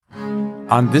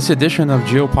On this edition of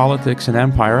Geopolitics and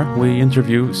Empire, we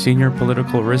interview senior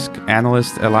political risk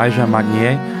analyst Elijah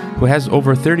Magnier, who has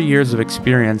over 30 years of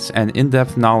experience and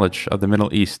in-depth knowledge of the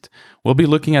Middle East. We'll be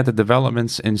looking at the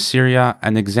developments in Syria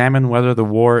and examine whether the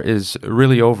war is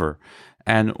really over.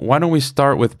 And why don't we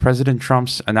start with President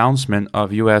Trump's announcement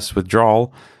of U.S.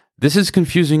 withdrawal? This is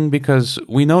confusing because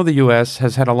we know the U.S.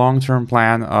 has had a long-term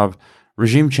plan of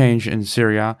regime change in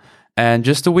Syria. And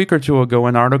just a week or two ago,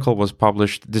 an article was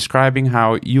published describing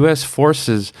how U.S.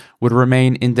 forces would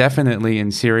remain indefinitely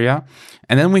in Syria.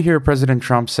 And then we hear President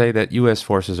Trump say that U.S.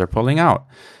 forces are pulling out.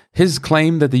 His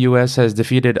claim that the U.S. has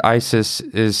defeated ISIS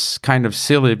is kind of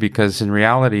silly because in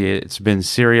reality, it's been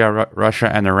Syria, Russia,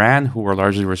 and Iran who were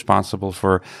largely responsible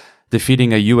for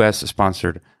defeating a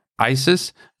U.S.-sponsored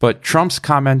ISIS. But Trump's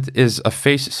comment is a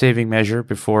face-saving measure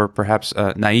before perhaps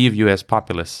a naive U.S.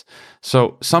 populace.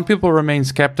 So some people remain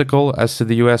skeptical as to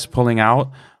the U.S. pulling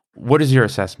out. What is your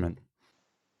assessment?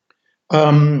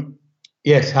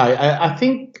 Yes, hi. I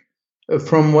think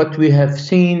from what we have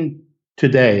seen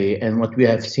today and what we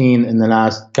have seen in the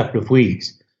last couple of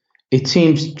weeks, it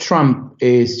seems Trump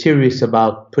is serious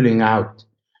about pulling out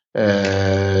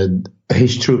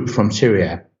his troops from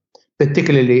Syria,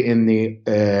 particularly in the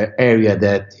area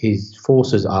that his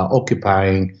forces are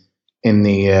occupying in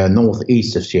the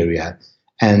northeast of Syria.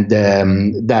 And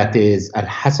that is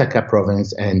Al-Hasaka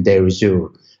province and Deir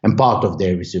ez-Zor, and part of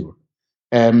Deir ez-Zor.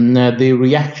 The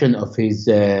reaction of his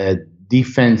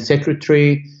defense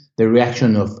secretary, the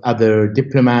reaction of other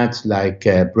diplomats like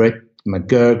Brett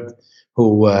McGurk,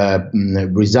 who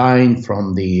resigned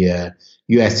from the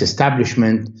U.S.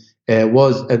 establishment,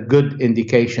 was a good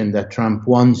indication that Trump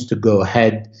wants to go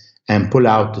ahead and pull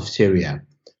out of Syria.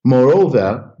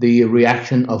 Moreover, the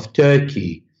reaction of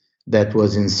Turkey, that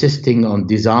was insisting on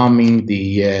disarming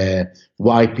the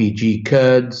YPG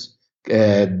Kurds,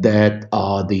 that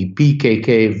are the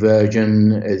PKK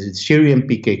version, Syrian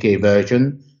PKK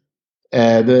version,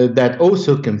 that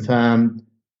also confirmed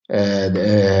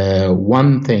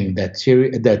one thing,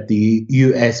 that the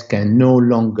US can no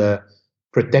longer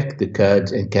protect the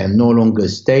Kurds and can no longer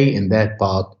stay in that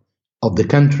part of the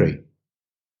country.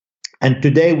 And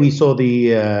today we saw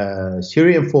the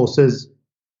Syrian forces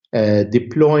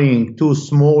deploying two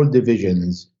small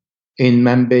divisions in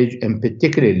Manbij, and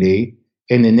particularly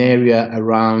in an area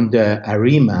around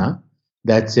Arima,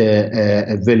 that's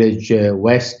a village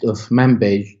west of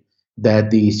Manbij,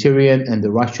 that the Syrian and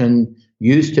the Russian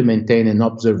used to maintain an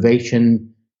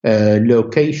observation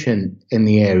location in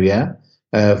the area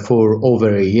for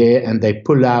over a year, and they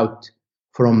pull out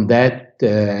from that,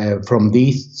 from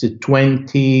these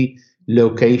 20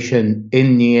 locations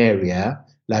in the area,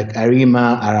 like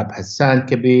Arima, Arab Hassan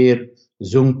Kabir,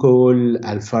 Zunkul,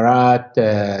 Al Farat,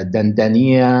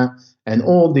 Dandania, and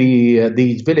all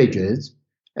these villages.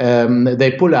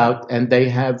 They pull out, and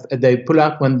they pull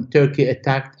out when Turkey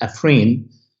attacked Afrin,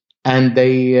 and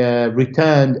they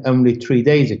returned only 3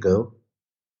 days ago.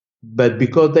 But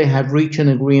because they have reached an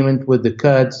agreement with the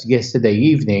Kurds yesterday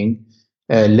evening,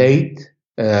 late,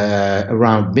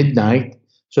 around midnight,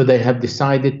 so they have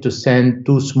decided to send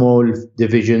two small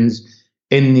divisions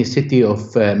in the city of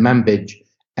Manbij,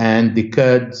 and the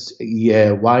Kurds,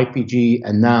 YPG,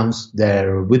 announced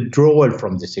their withdrawal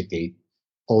from the city,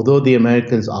 although the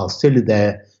Americans are still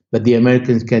there, but the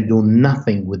Americans can do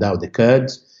nothing without the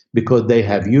Kurds because they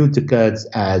have used the Kurds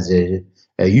as a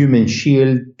human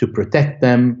shield to protect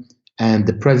them, and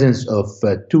the presence of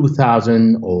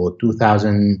 2,000 or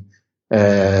 2,000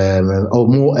 or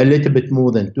more, a little bit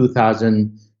more than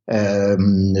 2,000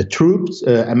 troops,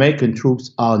 American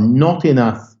troops, are not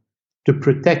enough to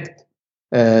protect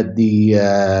the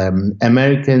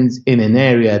Americans in an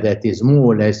area that is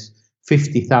more or less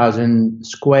 50,000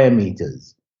 square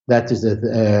meters. That is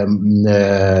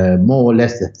more or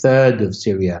less a third of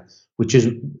Syria, which is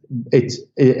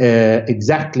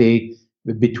exactly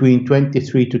between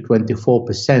 23 to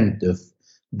 24% of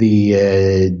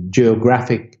the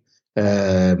geographic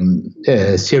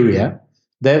Syria.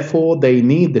 Therefore, they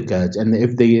need the Kurds, and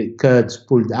if the Kurds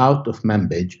pulled out of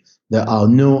Manbij, there are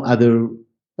no other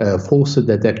forces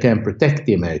that can protect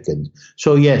the Americans.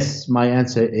 So yes, my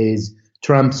answer is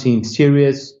Trump seems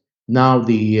serious. Now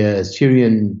the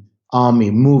Syrian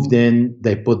army moved in.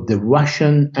 They put the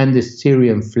Russian and the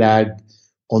Syrian flag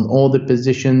on all the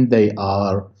positions they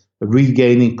are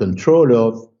regaining control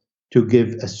of, to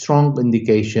give a strong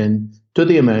indication to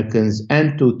the Americans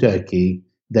and to Turkey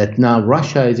that now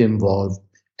Russia is involved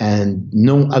and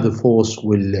no other force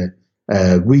will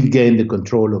regain the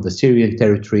control of the Syrian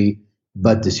territory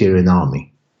but the Syrian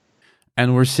army.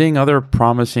 And we're seeing other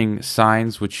promising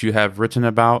signs, which you have written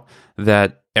about,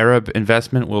 that Arab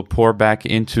investment will pour back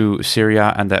into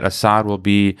Syria and that Assad will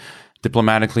be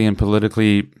diplomatically and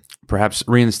politically perhaps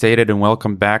reinstated and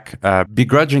welcomed back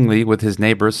begrudgingly with his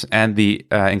neighbors and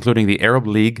including the Arab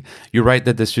League. You write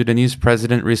that the Sudanese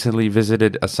president recently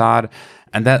visited Assad,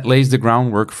 and that lays the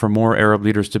groundwork for more Arab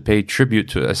leaders to pay tribute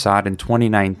to Assad. In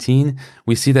 2019,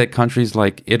 we see that countries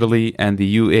like Italy and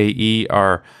the UAE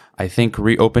are, I think,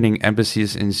 reopening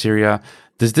embassies in Syria.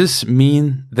 Does this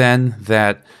mean then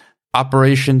that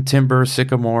Operation Timber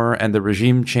Sycamore and the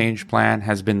regime change plan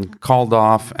has been called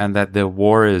off and that the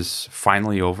war is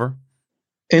finally over?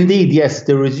 Indeed, yes.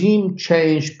 The regime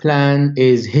change plan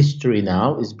is history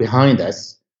now, is behind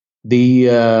us. The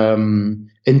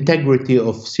integrity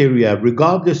of Syria,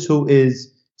 regardless who is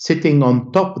sitting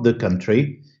on top of the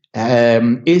country,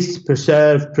 is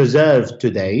preserved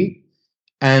today.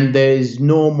 And there is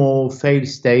no more failed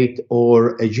state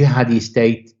or a jihadi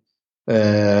state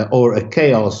or a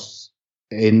chaos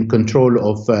in control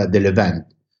of the Levant.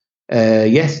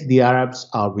 Yes, the Arabs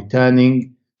are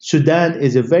returning. Sudan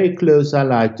is a very close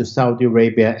ally to Saudi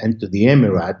Arabia and to the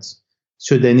Emirates.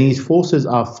 Sudanese forces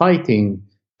are fighting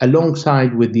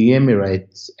alongside with the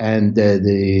Emirates and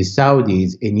the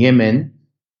Saudis in Yemen.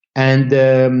 And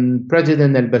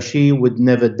President al-Bashir would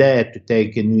never dare to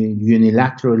take a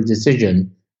unilateral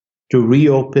decision to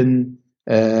reopen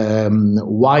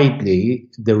widely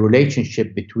the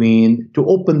relationship to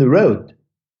open the road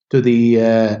to the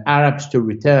Arabs to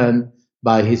return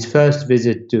by his first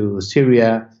visit to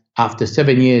Syria after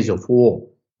 7 years of war.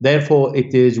 Therefore,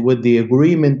 it is with the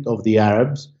agreement of the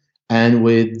Arabs and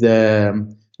with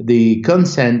the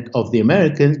consent of the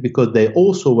Americans, because they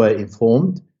also were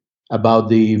informed about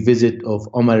the visit of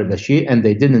Omar al-Bashir and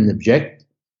they didn't object.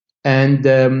 And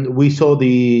we saw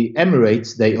the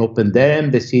Emirates, they opened their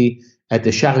embassy at the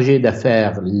chargé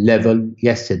d'affaires level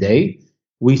yesterday.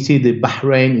 We see that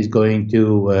Bahrain is going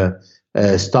to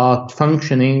start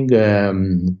functioning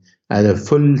at a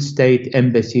full state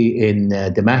embassy in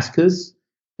Damascus.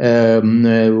 There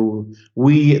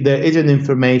is an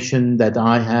information that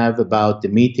I have about the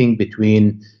meeting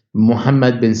between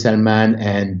Mohammed bin Salman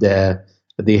and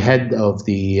the head of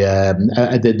the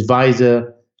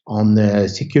advisor on the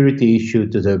security issue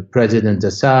to the President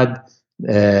Assad,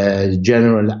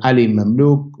 General Ali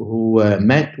Mamlouk, who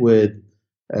met with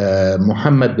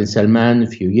Mohammed bin Salman a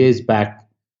few years back.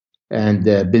 And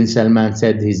bin Salman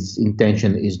said his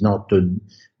intention is not to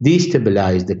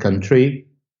destabilize the country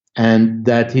and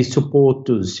that his support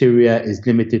to Syria is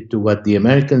limited to what the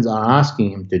Americans are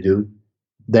asking him to do.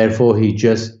 Therefore, he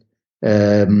just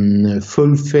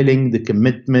fulfilling the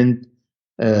commitment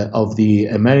of the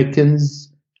Americans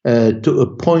to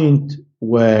a point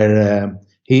where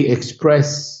he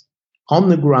expressed on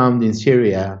the ground in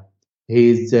Syria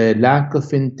his lack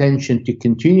of intention to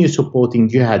continue supporting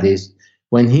jihadists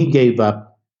when he gave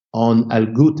up on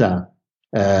Al-Ghouta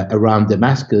around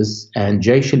Damascus and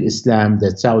Jaish al-Islam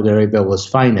that Saudi Arabia was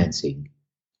financing.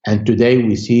 And today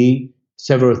we see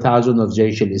several thousand of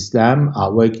Jaish al-Islam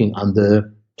are working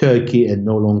under Turkey and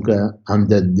no longer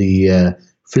under the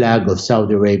flag of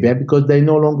Saudi Arabia because they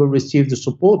no longer receive the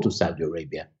support of Saudi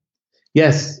Arabia.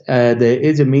 Yes, there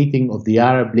is a meeting of the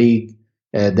Arab League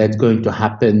that's going to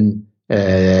happen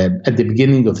at the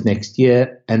beginning of next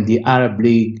year, and the Arab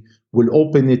League will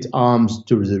open its arms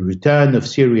to the return of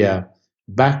Syria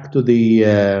back to the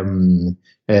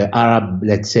Arab,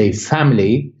 let's say,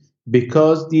 family,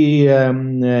 because the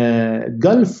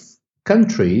Gulf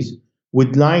countries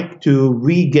would like to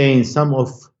regain some of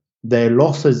their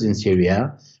losses in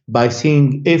Syria by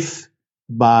seeing if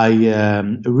by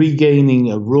regaining,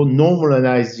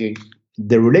 normalizing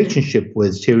the relationship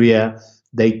with Syria,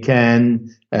 they can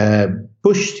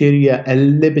push Syria a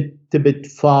little bit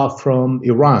far from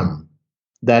Iran.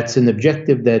 That's an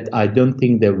objective that I don't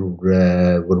think they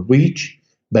will reach.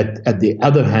 But at the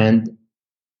other hand,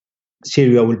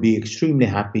 Syria will be extremely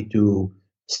happy to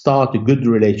start a good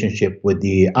relationship with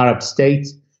the Arab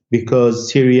states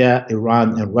because Syria,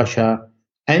 Iran, and Russia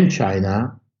and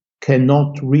China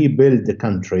cannot rebuild the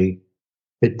country,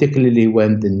 particularly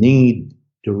when the need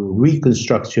to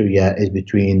reconstruct Syria is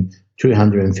between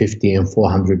 $350 and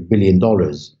 $400 billion.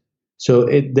 So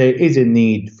there is a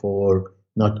need for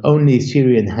not only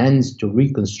Syrian hands to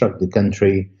reconstruct the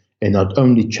country, and not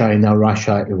only China,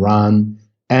 Russia, Iran,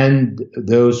 and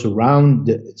those around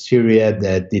Syria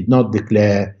that did not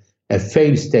declare a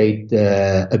failed state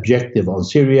objective on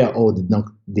Syria or did not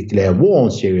declare war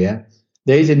on Syria.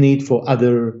 There is a need for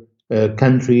other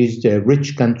countries,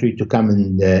 rich countries, to come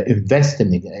and invest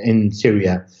in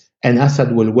Syria, and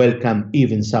Assad will welcome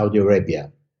even Saudi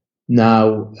Arabia.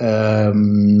 Now,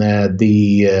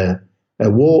 the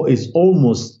war is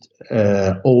almost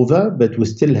over, but we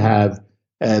still have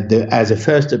as a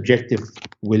first objective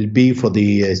will be for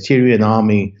the Syrian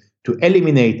army to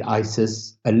eliminate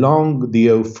ISIS along the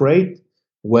Euphrates,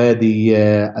 where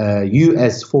the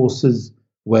U.S. forces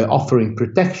were offering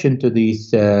protection to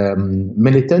these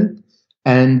militants,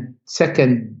 and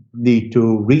secondly,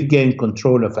 to regain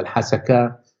control of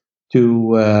Al-Hasaka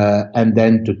and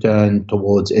then to turn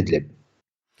towards Idlib.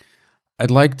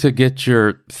 I'd like to get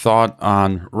your thought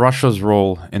on Russia's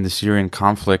role in the Syrian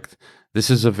conflict. This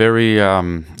is a very,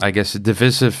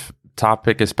 divisive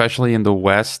topic, especially in the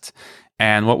West.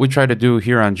 And what we try to do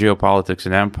here on Geopolitics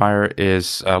and Empire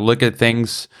is look at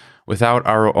things without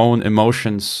our own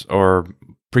emotions or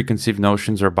preconceived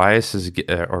notions or biases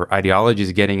or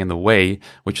ideologies getting in the way,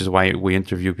 which is why we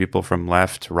interview people from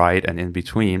left, right, and in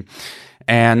between.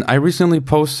 And I recently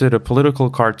posted a political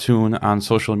cartoon on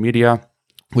social media,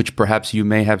 which perhaps you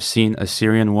may have seen, a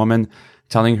Syrian woman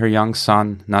telling her young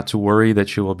son not to worry, that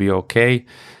she will be okay.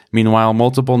 Meanwhile,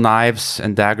 multiple knives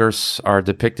and daggers are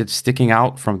depicted sticking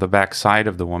out from the backside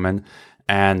of the woman,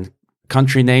 and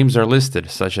country names are listed,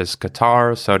 such as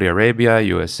Qatar, Saudi Arabia,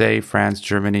 USA, France,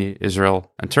 Germany,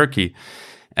 Israel, and Turkey.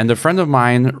 And a friend of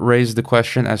mine raised the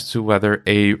question as to whether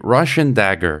a Russian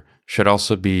dagger should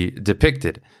also be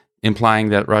depicted, implying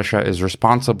that Russia is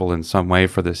responsible in some way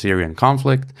for the Syrian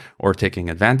conflict or taking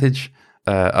advantage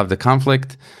of the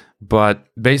conflict. But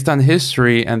based on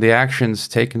history and the actions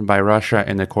taken by Russia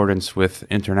in accordance with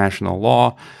international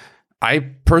law, I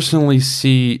personally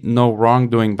see no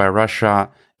wrongdoing by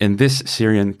Russia in this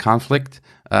Syrian conflict.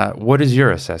 What is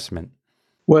your assessment?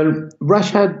 Well,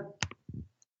 Russia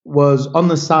was on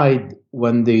the side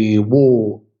when the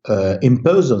war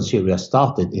imposed on Syria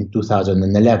started in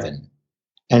 2011.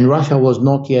 And Russia was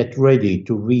not yet ready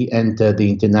to re-enter the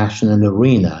international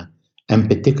arena, and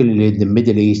particularly the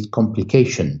Middle East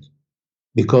complications,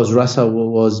 because Russia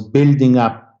was building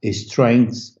up its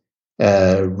strengths,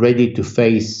 ready to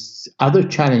face other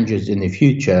challenges in the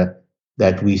future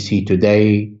that we see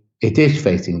today. It is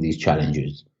facing these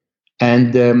challenges.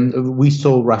 And we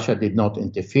saw Russia did not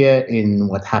interfere in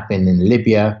what happened in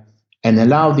Libya and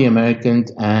allow the Americans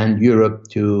and Europe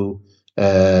to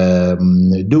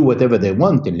do whatever they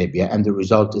want in Libya, and the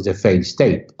result is a failed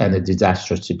state and a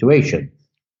disastrous situation.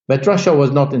 But Russia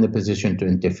was not in a position to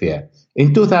interfere.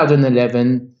 In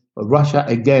 2011, Russia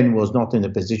again was not in a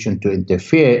position to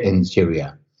interfere in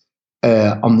Syria.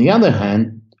 On the other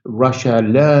hand, Russia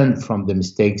learned from the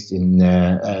mistakes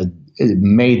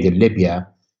made in Libya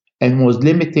and was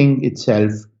limiting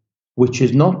itself, which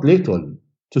is not little,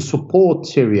 to support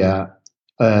Syria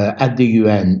at the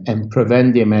UN and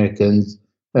prevent the Americans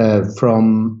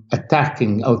from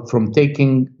attacking or from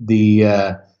taking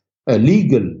the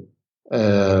legal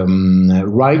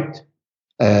right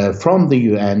from the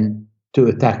UN to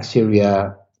attack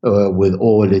Syria with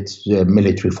all its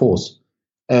military force.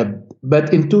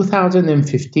 But in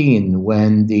 2015,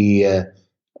 when the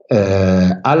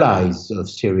allies of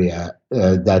Syria,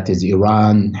 that is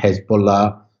Iran,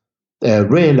 Hezbollah,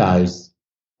 realized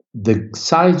the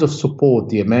size of support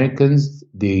the Americans,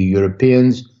 the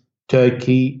Europeans,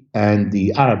 Turkey, and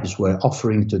the Arabs were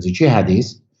offering to the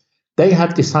jihadists, they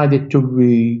have decided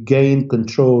to gain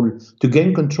control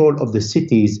of the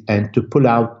cities and to pull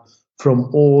out from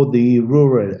all the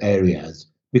rural areas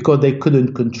because they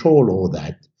couldn't control all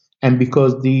that. And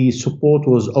because the support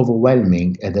was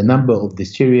overwhelming and the number of the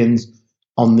Syrians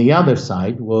on the other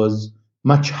side was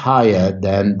much higher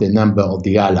than the number of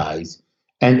the allies.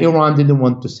 And Iran didn't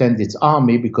want to send its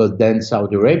army because then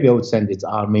Saudi Arabia would send its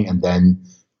army, and then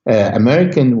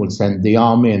American would send the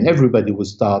army, and everybody would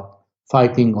start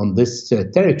fighting on this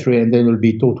territory, and there will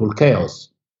be total chaos.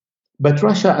 But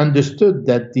Russia understood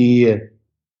that the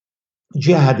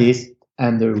jihadists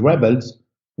and the rebels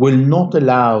will not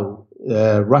allow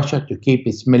Russia to keep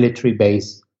its military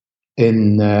base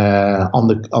on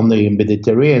the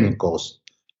Mediterranean coast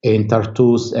in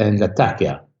Tartus and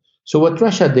Latakia. So what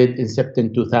Russia did in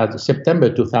September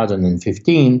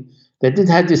 2015, that it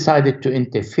had decided to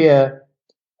interfere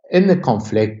in the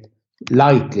conflict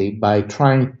lightly by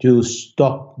trying to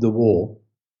stop the war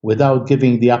without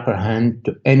giving the upper hand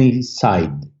to any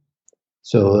side.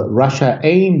 So Russia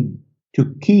aimed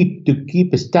to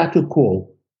keep a status quo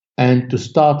and to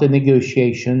start a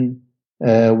negotiation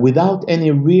without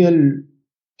any real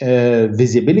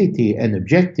visibility and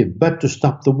objective, but to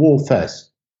stop the war first.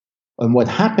 And what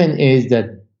happened is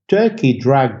that Turkey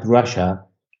dragged Russia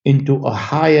into a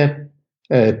higher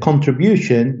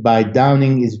contribution by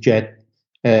downing its jet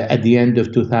at the end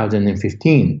of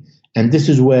 2015. And this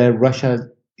is where Russia's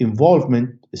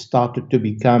involvement started to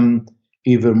become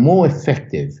even more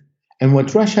effective. And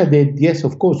what Russia did, yes,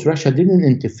 of course, Russia didn't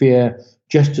interfere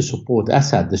just to support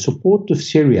Assad. The support of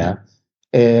Syria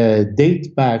dates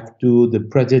back to the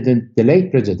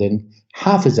late president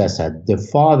Hafez Assad, the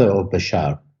father of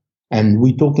Bashar. And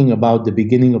we're talking about the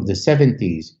beginning of the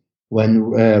 70s when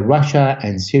Russia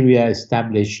and Syria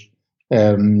established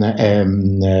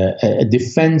a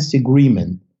defense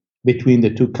agreement between the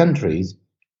two countries,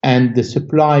 and the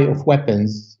supply of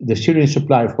weapons, the Syrian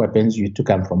supply of weapons, used to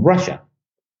come from Russia.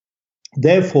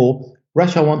 Therefore,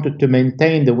 Russia wanted to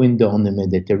maintain the window on the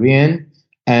Mediterranean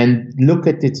and look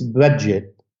at its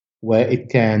budget where it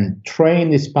can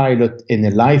train its pilot in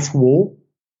a live war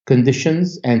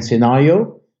conditions and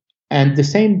scenario. And the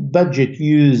same budget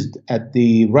used at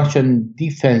the Russian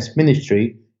Defense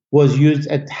Ministry was used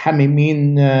at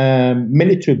Hamimin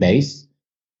military base,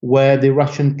 where the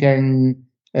Russian can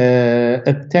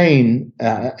obtain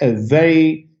a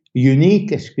very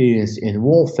unique experience in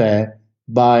warfare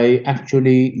by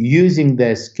actually using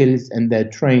their skills and their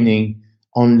training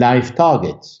on live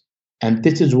targets. And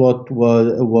this is what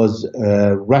was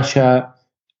Russia's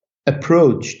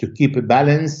approach to keep a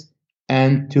balance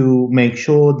and to make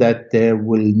sure that there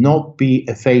will not be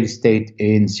a failed state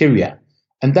in Syria.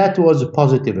 And that was a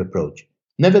positive approach.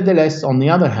 Nevertheless, on the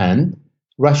other hand,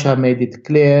 Russia made it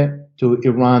clear to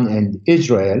Iran and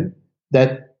Israel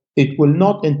that it will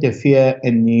not interfere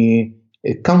in the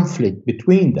conflict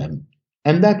between them.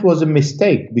 And that was a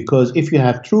mistake, because if you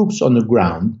have troops on the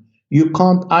ground, you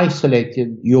can't isolate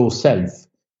yourself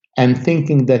and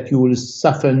thinking that you will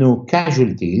suffer no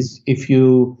casualties if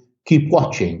you keep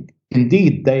watching.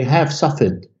 Indeed, they have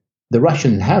suffered, the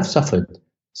Russians have suffered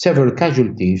several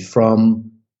casualties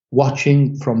from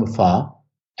watching from afar.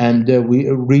 And we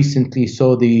recently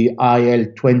saw the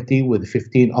IL-20 with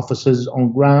 15 officers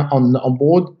on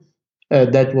board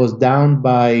that was down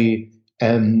by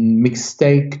a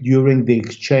mistake during the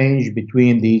exchange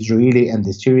between the Israeli and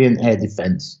the Syrian air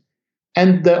defense.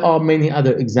 And there are many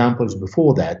other examples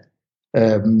before that.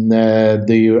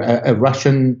 A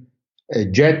Russian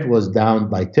jet was down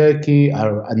by Turkey.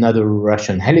 Another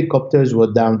Russian helicopters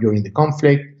were down during the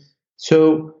conflict.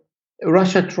 So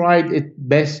Russia tried its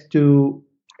best to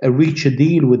reach a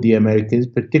deal with the Americans,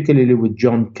 particularly with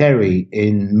John Kerry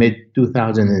in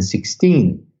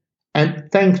mid-2016. And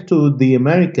thanks to the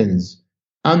Americans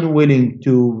unwilling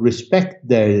to respect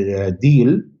their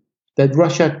deal, that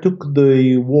Russia took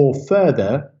the war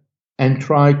further and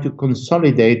tried to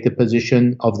consolidate the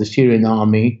position of the Syrian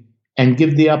army and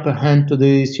give the upper hand to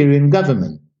the Syrian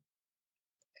government.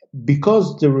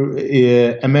 Because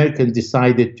the Americans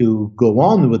decided to go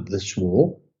on with this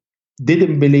war,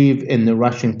 didn't believe in the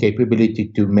Russian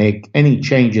capability to make any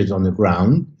changes on the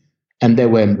ground, and they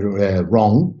were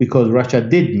wrong, because Russia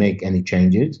did make many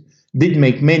changes,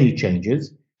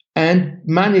 and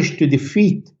managed to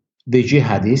defeat the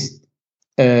jihadists,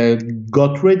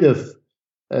 got rid of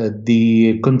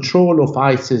the control of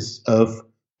ISIS of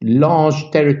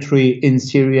large territory in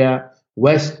Syria,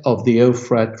 west of the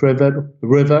Euphrates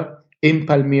River, in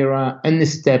Palmyra and the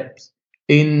steppes,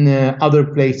 in other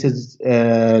places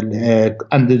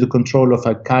under the control of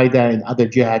Al-Qaeda and other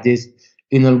jihadists,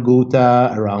 in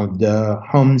Al-Ghouta, around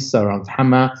Homs, around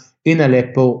Hama, in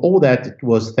Aleppo. All that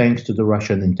was thanks to the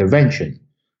Russian intervention.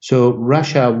 So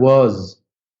Russia was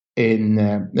in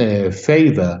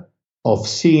favor of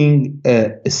seeing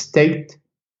a state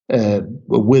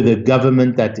with a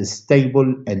government that is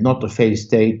stable and not a failed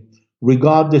state,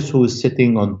 regardless who is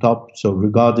sitting on top, so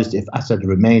regardless if Assad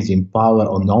remains in power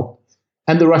or not.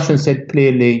 And the Russians said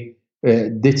clearly,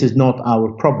 this is not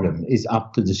our problem. It's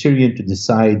up to the Syrians to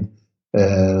decide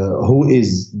who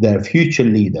is their future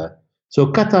leader. So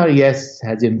Qatar, yes,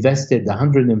 has invested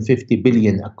 150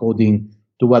 billion, according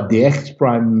to what the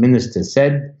ex-prime minister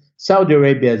said. Saudi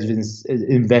Arabia has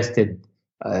invested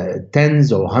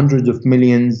tens or hundreds of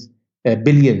billions,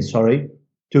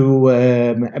 to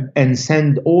and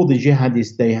send all the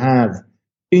jihadists they have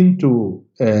into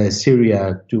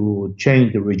Syria to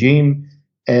change the regime.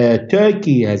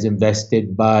 Turkey has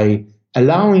invested by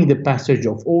allowing the passage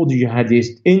of all the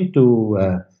jihadists into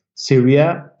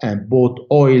Syria and bought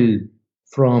oil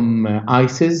from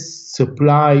ISIS,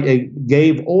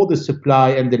 gave all the supply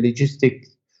and the logistics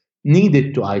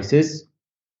needed to ISIS,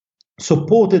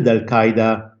 supported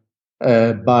Al-Qaeda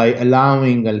by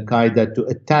allowing Al-Qaeda to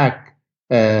attack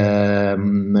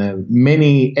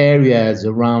many areas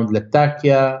around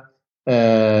Latakia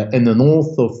in the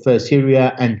north of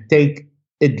Syria and take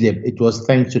Idlib. It was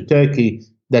thanks to Turkey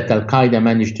that Al-Qaeda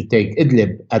managed to take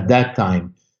Idlib at that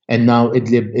time. And now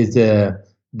Idlib is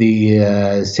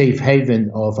the safe haven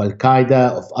of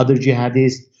Al-Qaeda, of other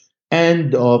jihadists,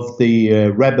 and of the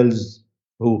rebels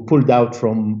who pulled out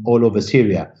from all over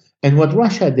Syria. And what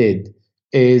Russia did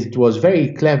is it was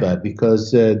very clever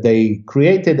because they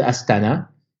created Astana.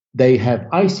 They have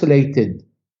isolated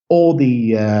all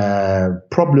the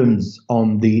problems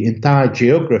on the entire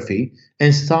geography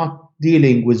and start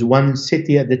dealing with one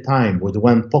city at a time, with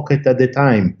one pocket at a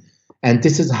time. And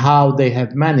this is how they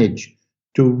have managed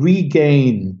to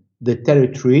regain the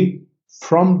territory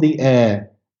from the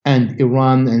air and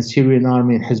Iran and Syrian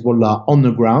army and Hezbollah on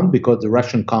the ground, because the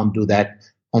Russian can't do that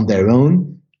on their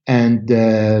own. And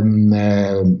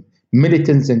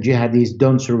militants and jihadis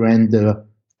don't surrender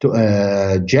to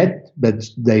a jet, but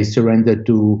they surrender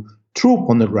to troop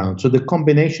on the ground. So the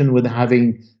combination with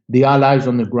having the Allies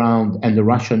on the ground and the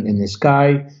Russian in the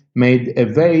sky made a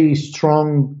very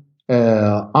strong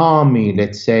army,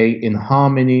 let's say, in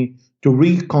harmony to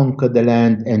reconquer the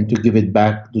land and to give it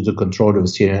back to the control of the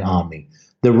Syrian army.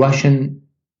 The Russian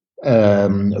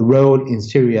role in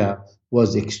Syria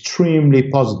was extremely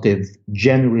positive,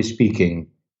 generally speaking,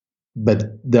 but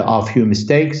there are few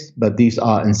mistakes, but these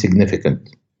are insignificant.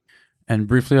 And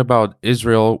briefly about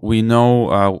Israel, we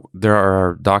know there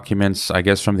are documents, I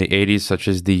guess, from the 80s, such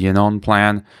as the Yinon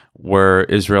Plan, where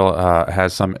Israel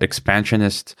has some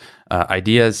expansionist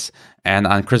ideas. And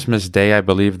on Christmas Day, I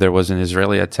believe there was an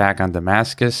Israeli attack on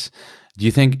Damascus. Do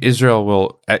you think Israel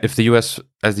will, if the U.S.,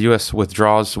 as the U.S.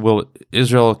 withdraws, will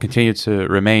Israel continue to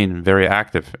remain very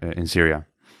active in Syria?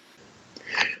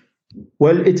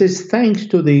 Well, it is thanks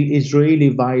to the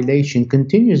Israeli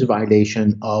continuous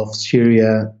violation of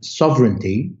Syria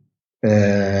sovereignty,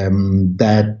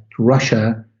 that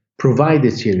Russia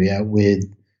provided Syria with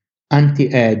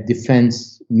anti-air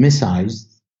defense missiles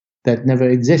that never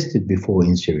existed before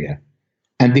in Syria.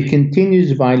 And the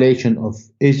continuous violation of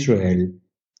Israel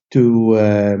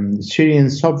to Syrian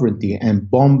sovereignty and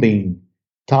bombing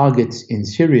targets in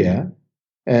Syria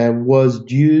was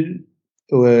due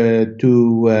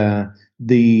to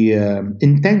the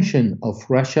intention of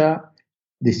Russia,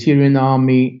 the Syrian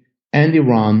army, and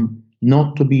Iran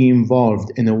not to be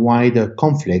involved in a wider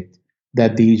conflict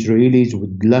that the Israelis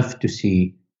would love to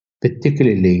see,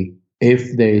 particularly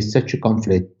if there is such a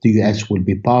conflict, the US will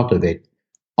be part of it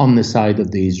on the side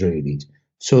of the Israelis.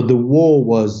 So the war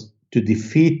was to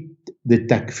defeat the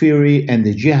Takfiri and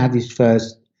the jihadists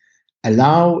first,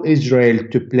 allow Israel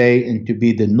to play and to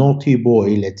be the naughty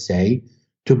boy, let's say,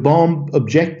 to bomb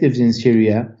objectives in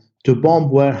Syria, to bomb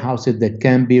warehouses that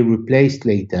can be replaced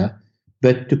later,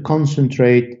 but to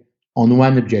concentrate on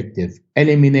one objective,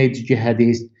 eliminate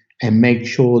jihadists and make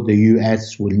sure the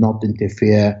US will not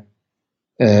interfere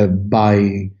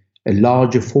by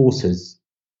larger forces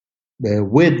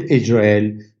with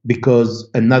Israel because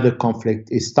another conflict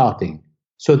is starting.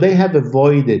 So they have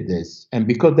avoided this. And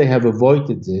because they have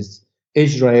avoided this,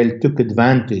 Israel took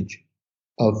advantage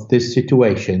of this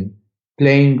situation,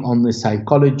 playing on the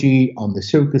psychology, on the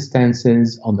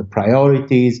circumstances, on the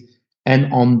priorities,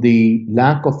 and on the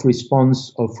lack of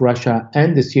response of Russia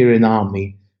and the Syrian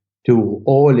army to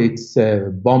all its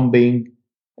bombing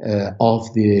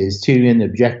of the Syrian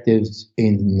objectives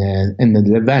in the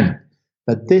Levant.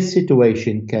 But this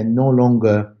situation can no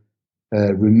longer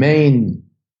remain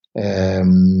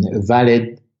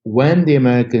valid. When the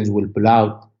Americans will pull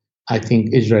out, I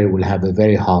think Israel will have a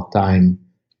very hard time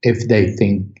if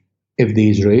the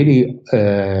Israeli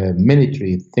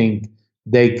military think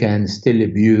they can still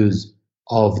abuse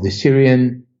of the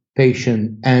Syrian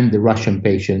patient and the Russian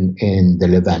patient in the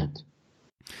Levant.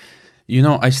 You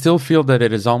know, I still feel that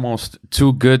it is almost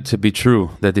too good to be true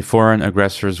that the foreign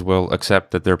aggressors will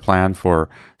accept that their plan for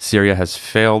Syria has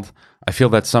failed. I feel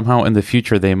that somehow in the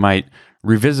future they might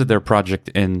revisit their project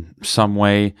in some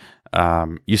way.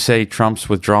 You say Trump's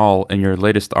withdrawal in your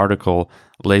latest article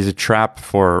lays a trap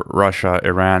for Russia,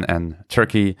 Iran, and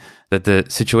Turkey, that the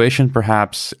situation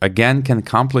perhaps again can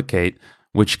complicate,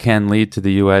 which can lead to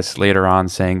the U.S. later on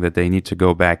saying that they need to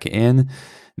go back in.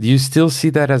 Do you still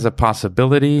see that as a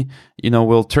possibility? You know,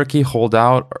 will Turkey hold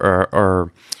out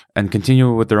or and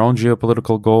continue with their own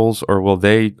geopolitical goals, or will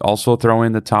they also throw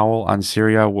in the towel on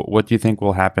Syria? What do you think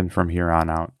will happen from here on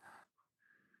out?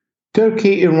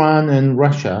 Turkey, Iran, and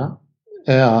Russia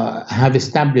have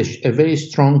established a very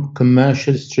strong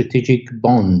commercial strategic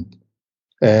bond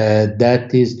that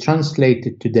is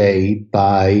translated today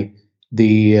by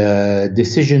the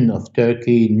decision of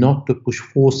Turkey not to push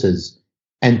forces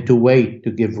and to wait to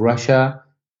give Russia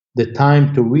the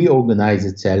time to reorganize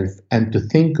itself and to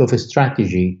think of a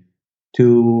strategy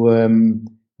to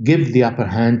give the upper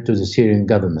hand to the Syrian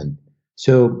government.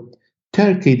 So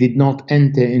Turkey did not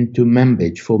enter into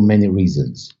Manbij for many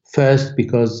reasons. First,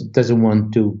 because it doesn't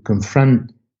want to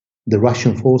confront the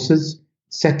Russian forces.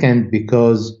 Second,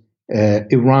 because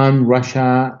Iran,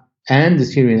 Russia, and the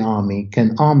Syrian army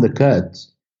can arm the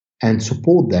Kurds and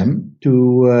support them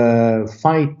to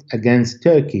fight against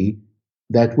Turkey,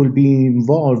 that will be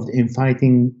involved in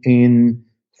fighting in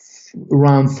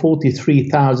around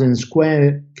 43,000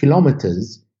 square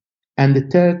kilometers. And the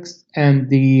Turks and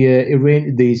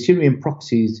the Syrian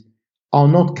proxies are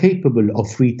not capable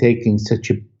of retaking such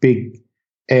a big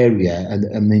area, and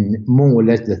I mean more or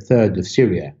less the third of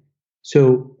Syria.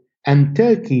 So, and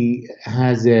Turkey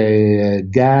has a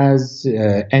gas,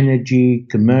 energy,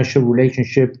 commercial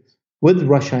relationship with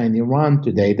Russia and Iran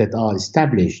today that are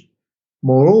established.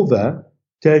 Moreover,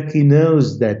 Turkey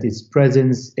knows that its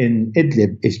presence in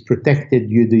Idlib is protected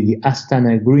due to the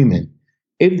Astana Agreement.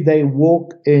 If they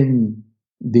walk in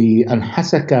the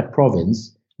Al-Hasaka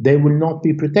province, they will not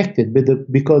be protected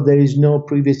because there is no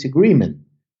previous agreement.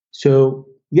 So,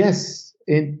 yes,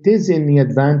 it is in the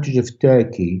advantage of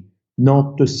Turkey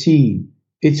not to see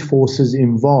its forces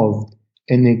involved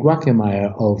in the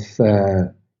quagmire of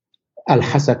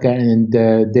Al-Hasaka and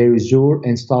Deir ez-Zor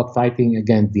and start fighting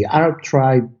against the Arab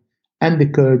tribe and the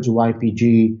Kurds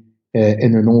YPG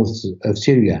in the north of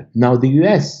Syria. Now the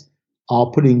US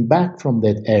are pulling back from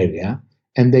that area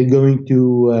and they're going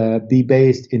to be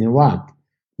based in Iraq.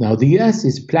 Now the US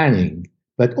is planning,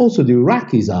 but also the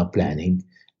Iraqis are planning.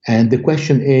 And the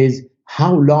question is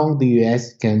how long the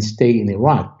US can stay in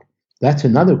Iraq. That's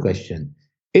another question.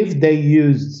 If they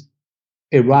use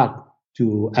Iraq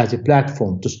as a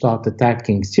platform to start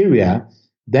attacking Syria,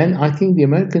 then I think the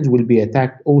Americans will be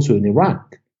attacked also in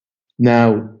Iraq.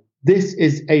 Now, this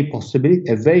is a possibility,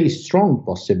 a very strong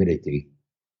possibility.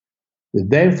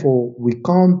 Therefore, we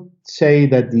can't say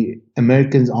that the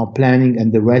Americans are planning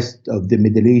and the rest of the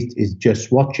Middle East is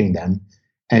just watching them,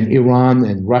 and Iran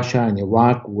and Russia and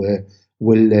Iraq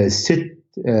will sit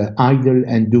idle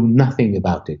and do nothing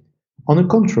about it. On the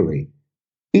contrary,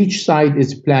 each side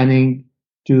is planning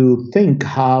to think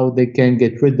how they can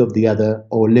get rid of the other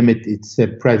or limit its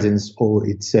presence or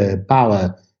its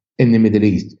power in the Middle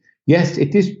East. Yes,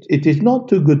 it is not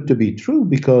too good to be true,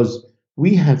 because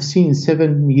we have seen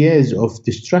 7 years of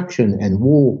destruction and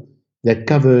war that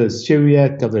cover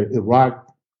Syria, cover Iraq,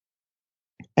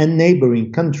 and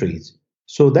neighboring countries.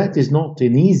 So that is not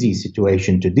an easy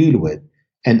situation to deal with.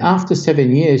 And after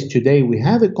 7 years, today we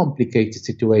have a complicated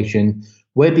situation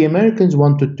where the Americans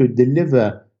wanted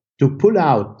to pull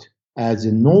out as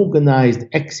an organized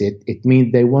exit. It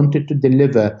means they wanted to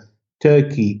deliver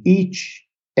Turkey each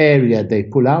area they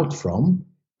pull out from,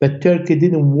 but Turkey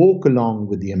didn't walk along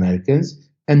with the Americans,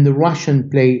 and the Russians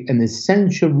play an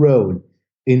essential role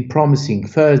in promising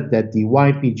first that the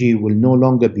YPG will no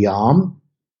longer be armed,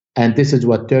 and this is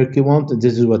what Turkey wants, and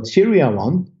this is what Syria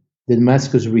wants.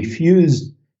 Damascus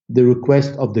refused the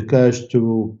request of the Kurds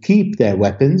to keep their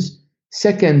weapons.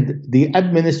 Second, the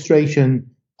administration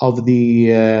of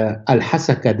the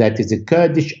Al-Hasaka, that is a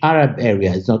Kurdish Arab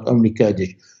area, it's not only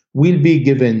Kurdish, will be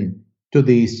given to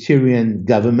the Syrian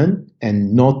government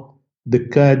and not the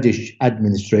Kurdish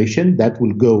administration. That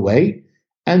will go away.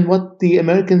 And what the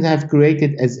Americans have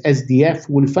created as SDF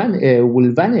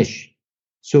will vanish.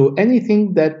 So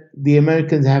anything that the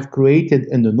Americans have created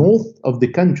in the north of the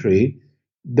country,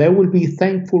 they will be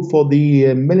thankful for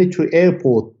the military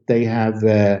airport they have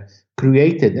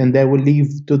created, and they will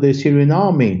leave to the Syrian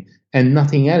army and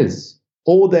nothing else.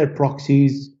 All their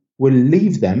proxies will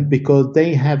leave them because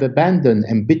they have abandoned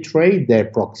and betrayed their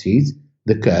proxies,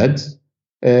 the Kurds,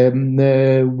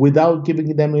 without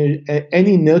giving them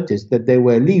any notice that they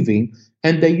were leaving,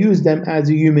 and they use them as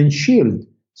a human shield.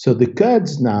 So the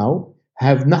Kurds now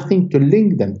have nothing to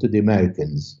link them to the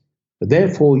Americans.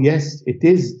 Therefore, yes, it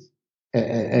is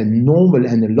a normal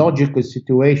and a logical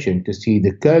situation to see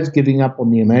the Kurds giving up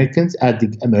on the Americans, as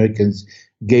the Americans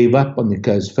gave up on the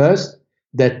Kurds first,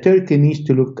 that Turkey needs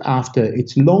to look after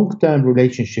its long-term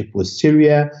relationship with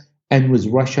Syria and with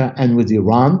Russia and with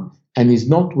Iran, and is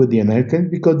not with the Americans,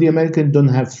 because the Americans don't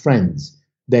have friends.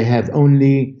 They have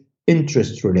only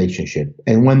interest relationship.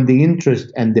 And when the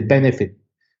interest and the benefit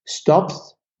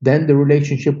stops, then the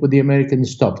relationship with the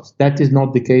Americans stops. That is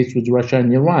not the case with Russia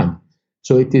and Iran.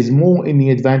 So it is more in the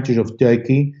advantage of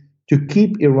Turkey to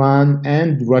keep Iran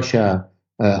and Russia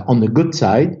on the good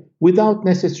side without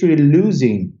necessarily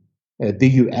losing the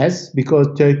US, because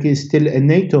Turkey is still a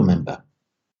NATO member.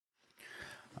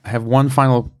 I have one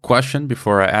final question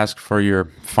before I ask for your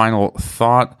final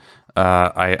thought.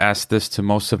 I asked this to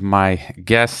most of my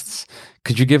guests.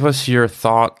 Could you give us your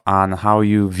thought on how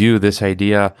you view this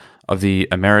idea of the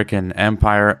American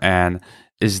empire, and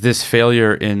is this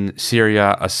failure in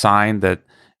Syria a sign that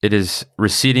it is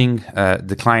receding,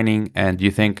 declining, and do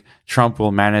you think Trump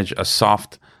will manage a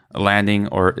soft landing,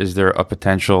 or is there a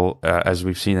potential, as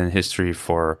we've seen in history,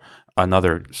 for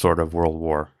another sort of world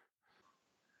war?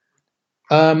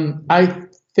 I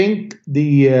think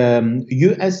the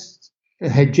U.S.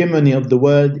 hegemony of the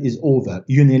world is over,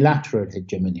 unilateral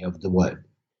hegemony of the world.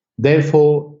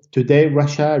 Therefore, today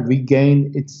Russia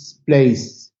regained its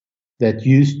place that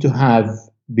used to have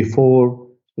before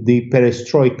the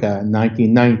perestroika in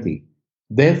 1990.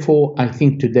 Therefore, I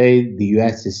think today the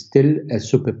US is still a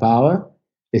superpower,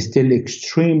 is still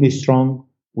extremely strong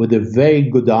with a very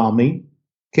good army,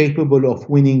 capable of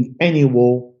winning any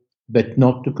war, but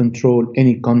not to control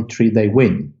any country they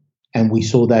win. And we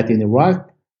saw that in Iraq,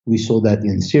 we saw that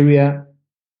in Syria.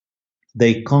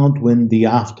 They can't win the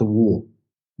after war.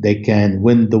 They can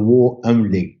win the war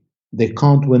only. They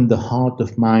can't win the heart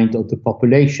of mind of the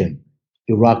population.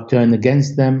 Iraq turned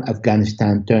against them,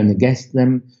 Afghanistan turned against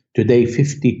them. Today,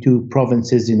 52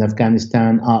 provinces in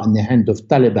Afghanistan are in the hand of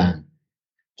Taliban.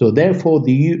 So therefore,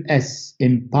 the US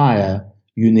empire,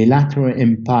 unilateral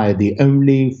empire, the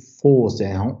only force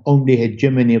and only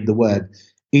hegemony of the world,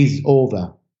 is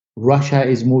over. Russia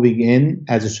is moving in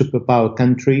as a superpower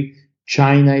country.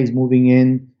 China is moving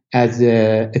in as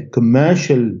a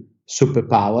commercial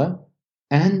superpower,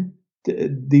 and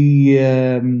the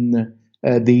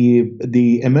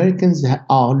Americans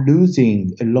are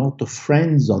losing a lot of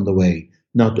friends on the way,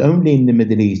 not only in the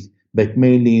Middle East, but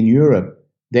mainly in Europe.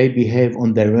 They behave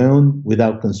on their own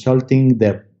without consulting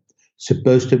their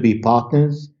supposed to be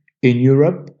partners in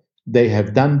Europe. They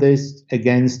have done this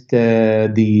against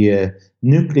the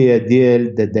nuclear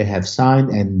deal that they have signed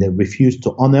and they refuse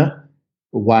to honor,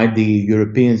 while the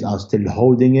Europeans are still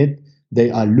holding it. They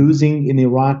are losing in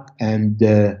Iraq, and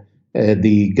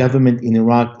the government in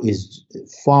Iraq is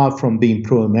far from being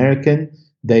pro-American.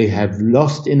 They have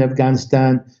lost in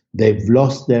Afghanistan. They've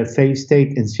lost their failed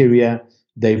state in Syria.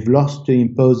 They've lost to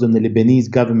impose on the Lebanese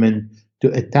government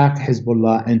to attack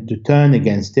Hezbollah and to turn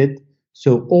against it.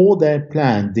 So all their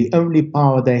plan, the only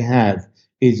power they have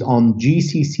is on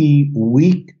GCC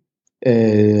weak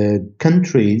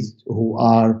countries who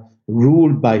are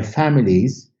ruled by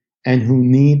families and who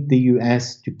need the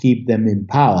US to keep them in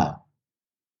power.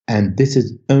 And this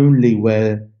is only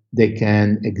where they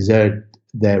can exert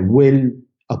their will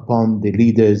upon the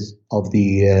leaders of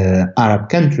the Arab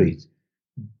countries.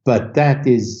 But that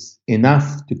is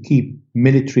enough to keep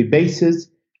military bases.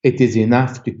 It is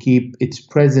enough to keep its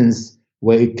presence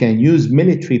where it can use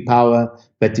military power,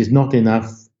 but is not enough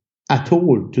at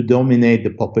all to dominate the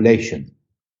population.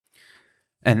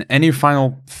 And any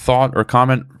final thought or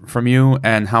comment from you,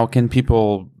 and how can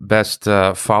people best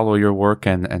follow your work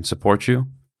and support you?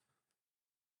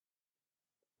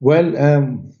 Well,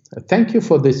 thank you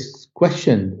for this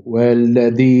question. Well,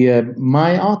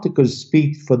 my articles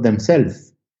speak for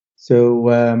themselves. So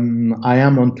I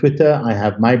am on Twitter. I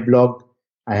have my blog.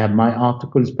 I have my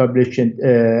articles published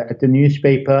at the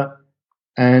newspaper,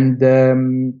 and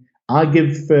I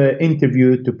give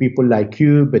interview to people like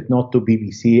you, but not to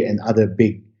BBC and other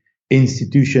big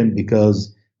institutions,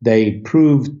 because they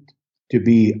proved to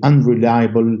be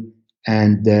unreliable,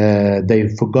 and they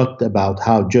forgot about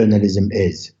how journalism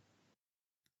is.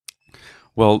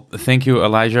 Well, thank you,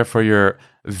 Elijah, for your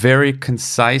very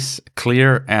concise,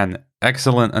 clear, and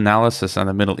excellent analysis on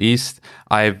the Middle East.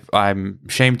 I'm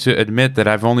ashamed to admit that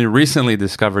I've only recently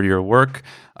discovered your work,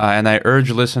 and I urge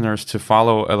listeners to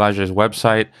follow Elijah's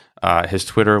website, his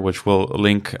Twitter, which we'll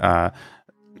link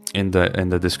in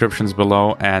the descriptions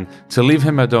below, and to leave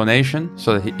him a donation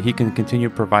so that he can continue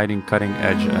providing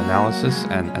cutting-edge analysis.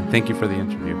 And thank you for the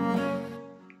interview.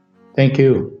 Thank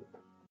you.